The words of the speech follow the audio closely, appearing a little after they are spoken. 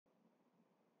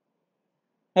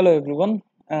Hello everyone.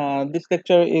 This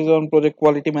lecture is on project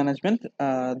quality management,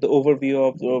 the overview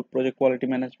of the project quality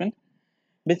management.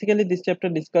 Basically, this chapter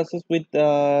discusses with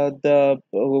the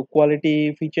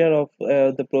quality feature of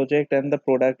the project and the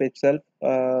product itself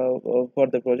for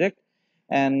the project,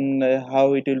 and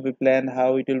how it will be planned,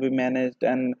 how it will be managed,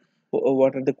 and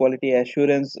what are the quality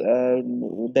assurance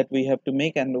that we have to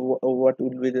make, and what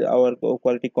will be our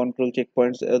quality control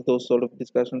checkpoints. Those sort of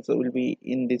discussions will be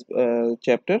in this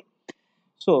chapter.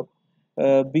 So,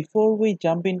 before we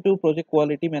jump into project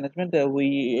quality management,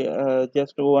 we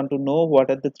just want to know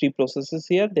what are the three processes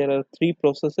here. There are three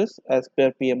processes as per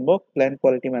PMBOK: plan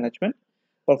quality management,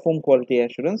 perform quality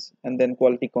assurance, and then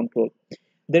quality control.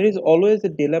 There is always a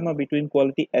dilemma between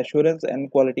quality assurance and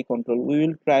quality control. We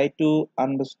will try to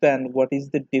understand what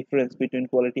is the difference between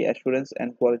quality assurance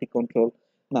and quality control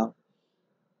now.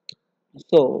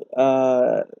 So,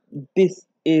 this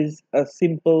is a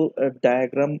simple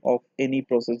diagram of any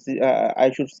process.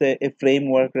 I should say a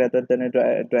framework rather than a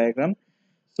diagram.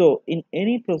 So, in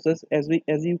any process, as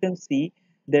you can see,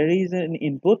 there is an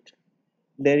input.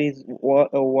 There is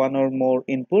one or more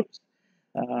inputs,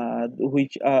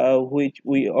 which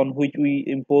we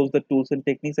impose the tools and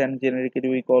techniques, and generically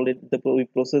we call it we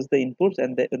process the inputs,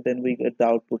 and then we get the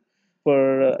output.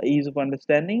 For ease of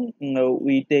understanding,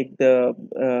 we take the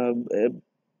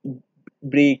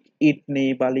brick, ইট নেই,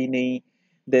 বালি নেই,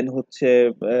 দেন হচ্ছে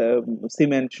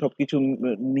cement সবকিছু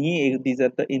নিয়ে these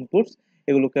are the inputs.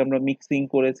 এগুলোকে আমরা mixing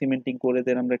করে cementing করে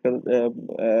দেন আমরা একটা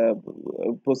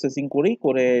প্রসেসিং করি,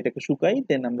 করে এটাকে শুকাই,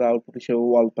 দেন আমরা আউটপুট হিসেবে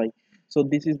ওয়াল পাই। So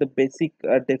this is the basic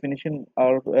definition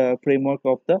R framework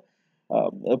of the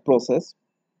process.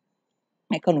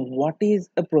 এখন হোয়াট ইজ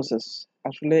আ প্রসেস?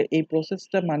 আসলে এই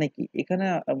প্রসেসটা মানে কি? এখানে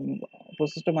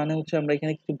প্রসেসটা মানে হচ্ছে আমরা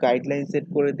এখানে কিছু গাইডলাইন সেট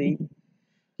করে দেই,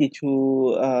 কিছু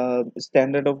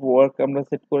স্ট্যান্ডার্ড অফ ওয়ার্ক আমরা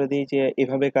সেট করে দিই যে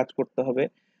এভাবে কাজ করতে হবে।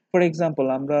 ফর এক্সাম্পল,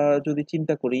 আমরা যদি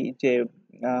চিন্তা করি যে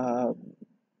আহ,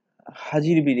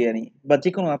 হাজির বিরিয়ানি বা যে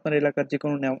কোনো আপনার এলাকার যে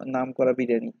কোনো নাম করা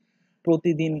বিরিয়ানি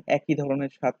প্রতিদিন একই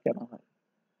ধরনের স্বাদ কেন হয়?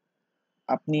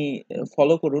 আপনি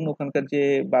ফলো করুন ওখানকার যে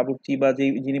বাবুর্চি বা যে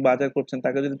যিনি বাজার করছেন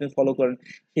তাকে যদি আপনি ফলো করেন,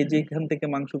 সে যেখান থেকে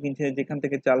মাংস কিনছে, যেখান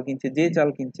থেকে চাল কিনছে, যে চাল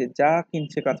কিনছে, যা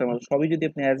কিনছে কাঁচামাল সবই যদি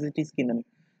আপনি অ্যাজ ইট ইজ কিনেন,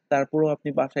 তারপরেও আপনি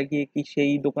বাসায় গিয়ে কি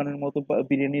সেই দোকানের মতো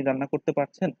বিরিয়ানি রান্না করতে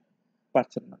পারছেন?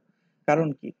 পারছেন না। কারণ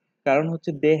কি? কারণ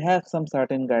হচ্ছে they have some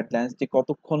certain guidelines যে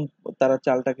কতক্ষণ তারা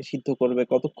চালটাকে সিদ্ধ করবে,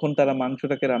 কতক্ষণ তারা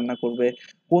মাংসটাকে রান্না করবে,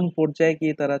 কোন পর্যায়ে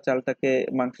গিয়ে তারা চালটাকে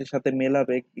মাংসের সাথে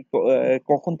মেলাবে,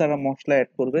 কখন তারা মসলা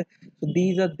এড করবে। So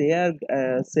these are there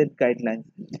set guidelines,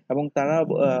 এবং তারা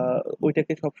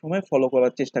ওইটাকে সবসময় ফলো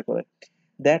করার চেষ্টা করে।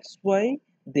 That's why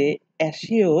they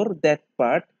assure that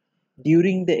part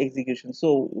during the execution. So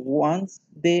once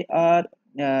they are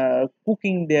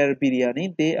cooking their biryani,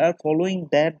 they are following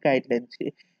that guideline.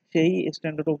 সেই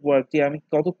স্ট্যান্ডার্ড অফ ওয়ার্ক যে আমি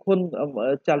কতক্ষণ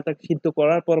চালটা সিদ্ধ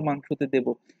করার পর মাংসতে দেব।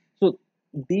 So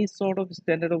this sort of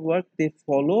standard of work they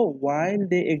follow while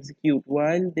they execute,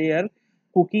 while they are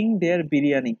cooking their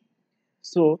biryani.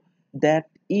 So that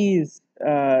is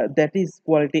that is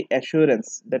quality assurance.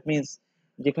 That means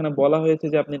যেখানে বলা হয়েছে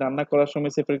যে আপনি রান্না করার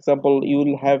সময়, সে for example you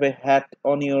will have a hat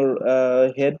on your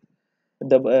head,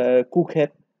 the cook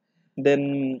head, দেন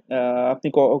আপনি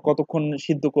কতক্ষণ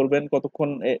সিদ্ধ করবেন, কতক্ষণ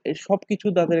সবকিছু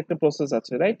তাদের একটা প্রসেস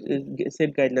আছে, রাইট?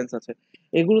 সেট গাইডলাইন্স আছে।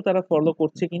 এগুলো তারা ফলো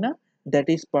করছে কিনা, that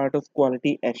is part of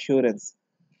quality assurance.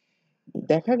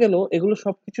 দেখা গেল এগুলো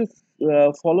সবকিছু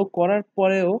ফলো করার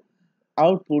পরেও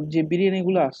আউটপুট যে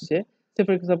বিরিয়ানিগুলো আসছে, সে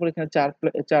ফর এক্সাম্পল এখানে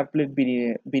 ৪ প্লেট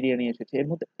বিরিয়ানি এসেছে, এর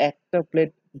মধ্যে একটা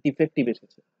প্লেট ডিফেক্টিভ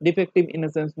এসেছে। Defective in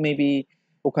the sense maybe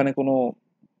ওখানে কোনো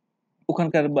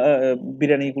ওখানকার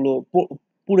বিরিয়ানিগুলো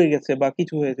পুড়ে গেছে বা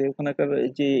কিছু হয়েছে ওখানকার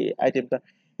যে আইটেমটা।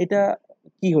 এটা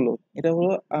কি হলো? এটা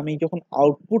হলো আমি যখন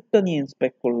আউটপুটটা নিয়ে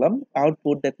ইন্সপেক্ট করলাম,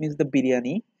 output that means the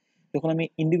biryani, যখন আমি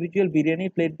ইন্ডিভিজুয়াল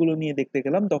বিরিয়ানির প্লেটগুলো নিয়ে দেখতে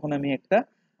গেলাম তখন আমি একটা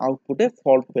আউটপুটে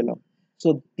ফল্ট পেলাম। So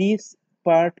this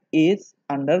part is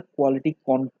under quality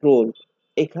control.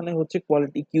 এখানে হচ্ছে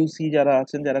কোয়ালিটি কিউসি যারা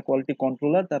আছেন, যারা কোয়ালিটি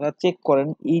কন্ট্রোলার, তারা চেক করেন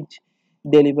ইচ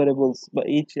ডেলিভারেবলস বা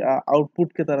ইচ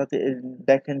আউটপুটকে তারা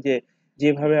দেখেন যে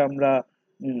যেভাবে আমরা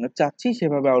চাচ্ছি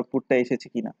সেভাবে আউটপুটটা এসেছে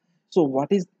কিনা। So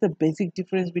what is the basic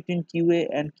difference between QA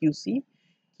and QC?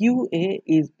 QA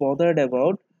is bothered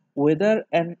about whether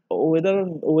and whether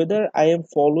whether I am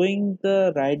following the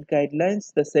right guidelines,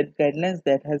 the set guidelines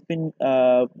that has been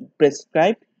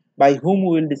prescribed, by whom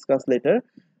we will discuss later,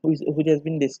 which has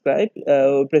been described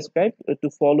prescribed to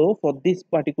follow for this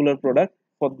particular product,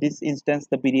 for this instance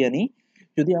the biryani.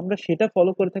 যদি আমরা সেটা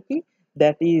follow করে থাকি,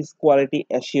 that is quality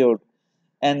assured.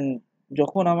 And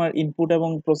যখন আমার input এবং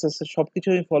প্রসেসের সবকিছু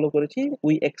আমি ফলো করেছি,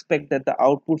 we expect that the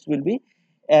outputs will be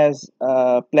as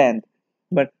planned.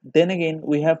 But then again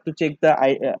we have to check the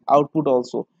output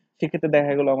also. সেক্ষেত্রে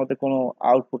দেখা গেল আমাদের কোনো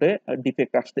আউটপুটে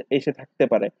ডিফেক্ট এসে থাকতে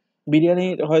পারে।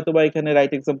 বিরিয়ানির হয়তো বা এখানে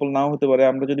রাইট এক্সাম্পল নাও হতে পারে।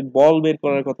 আমরা যদি বল বের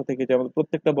করার কথা থেকে যে আমাদের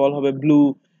প্রত্যেকটা বল হবে ব্লু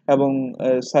এবং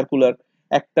সার্কুলার,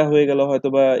 একটা হয়ে গেল হয়তো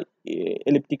বা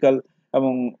এলিপ্টিক্যাল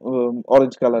এবং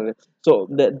অরেঞ্জ কালারের। So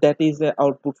that is a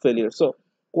output failure. So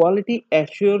quality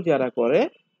assure যারা করে,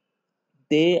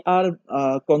 they are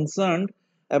concerned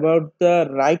about the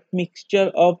right mixture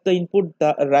of the input,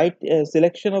 the right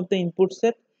selection of the input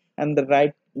set, and the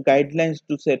right guidelines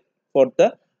to set for the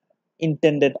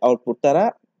intended output. তারা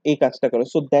এই কাজটা করে।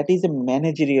 So that is a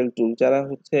managerial টুল, যারা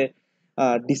হচ্ছে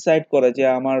decide করে যে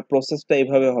আমার প্রসেসটা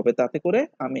এভাবে হবে, তাতে করে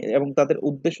আমি, এবং তাদের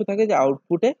উদ্দেশ্য থাকে যে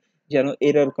আউটপুটে যেন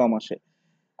এরর কম আসে।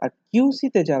 আর কিউসি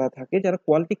তে যারা থাকে, যারা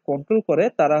কোয়ালিটি কন্ট্রোল করে,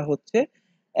 তারা হচ্ছে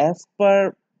অ্যাজ পার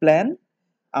প্ল্যান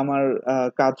আমার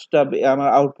কাজটা আমার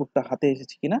আউটপুটটা হাতে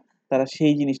এসেছে কিনা তারা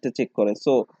সেই জিনিসটা চেক করে।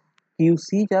 সো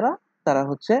কিউসি যারা, তারা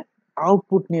হচ্ছে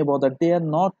আউটপুট নিয়ে bother, they are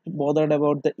not bothered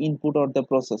about the input or the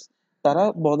process, তারা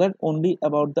bothered only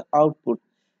about the output.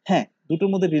 হ্যাঁ, দুটোর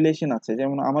মধ্যে রিলেশন আছে।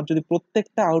 যেমন আমার যদি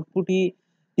প্রত্যেকটা আউটপুটই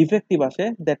ডিফেক্টিভ আসে,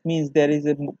 that means there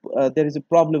is a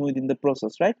problem within the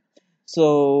process, right? So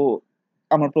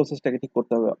আমার প্রসেসটাকে ঠিক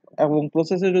করতে হবে, এবং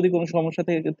প্রসেসে যদি কোনো সমস্যা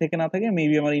থেকে থেকে না থাকে,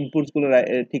 মেবি আমার ইনপুটস গুলো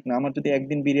ঠিক না। আমার যদি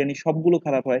একদিন বিরিয়ানি সবগুলো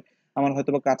খারাপ হয়, আমার হয়তো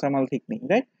বা কাঁচামাল ঠিক নেই,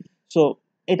 রাইট? সো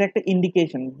এটা একটা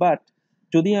ইন্ডিকেশন। বাট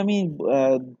যদি আমি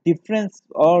ডিফারেন্স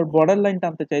অর বর্ডার লাইন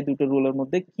টানতে চাই দুটো রুলের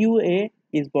মধ্যে, Q A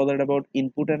is bothered about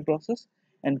input and process,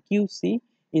 and Q C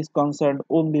is concerned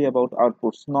only about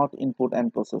outputs, not input and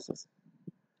processes.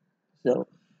 তো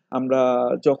আমরা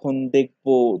যখন দেখব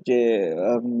যে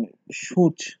আম,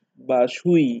 সূচ বা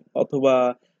সুই অথবা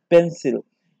পেন্সিল,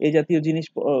 এই জাতীয় জিনিস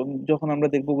যখন আমরা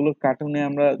দেখবো, ওগুলোর কার্টুনে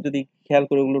আমরা যদি খেয়াল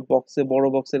করি, ওগুলোর বক্সে, বড়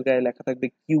বক্সের গায়ে লেখা থাকবে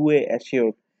কিউএ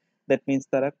অ্যাসিওর। দ্যাট মিনস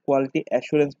তারা কোয়ালিটি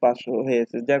অ্যাসুরেন্স পাস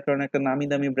হয়েছে। যার কারণে একটা নামি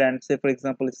দামি ব্র্যান্ড, সে ফর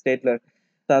এক্সাম্পল স্টেটলার,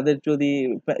 তাদের যদি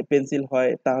পেন্সিল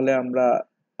হয়, তাহলে আমরা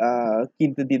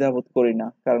কিনতে দ্বিধাবোধ করি না,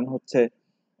 কারণ হচ্ছে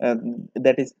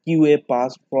that is QA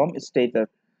past form স্টেটলার।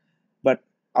 But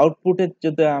আউটপুটের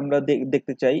যদি আমরা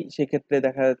দেখতে চাই, সেক্ষেত্রে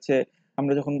দেখা যাচ্ছে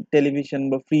আমরা যখন টেলিভিশন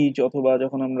বা ফ্রিজ, অথবা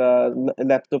যখন আমরা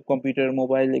ল্যাপটপ, কম্পিউটার,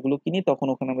 মোবাইল এগুলো কিনি, তখন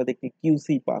ওখানে আমরা দেখি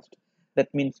QC past. That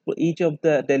means each of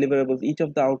the deliverables, each of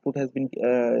the output has been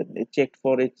checked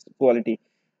for its quality.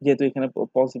 যেহেতু এখানে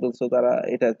পসিবল, সো তারা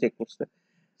এটা চেক করছে।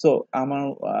 সো আমার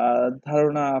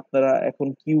ধারণা আপনারা এখন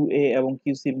কিউএ এবং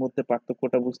কিউসির মধ্যে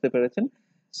পার্থক্যটা বুঝতে পেরেছেন।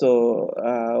 So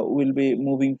will be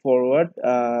moving forward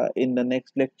in the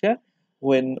next lecture,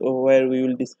 when where we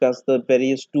will discuss the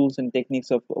various tools and techniques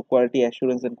of quality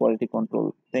assurance and quality control.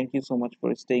 Thank you so much for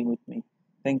staying with me.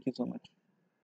 Thank you so much.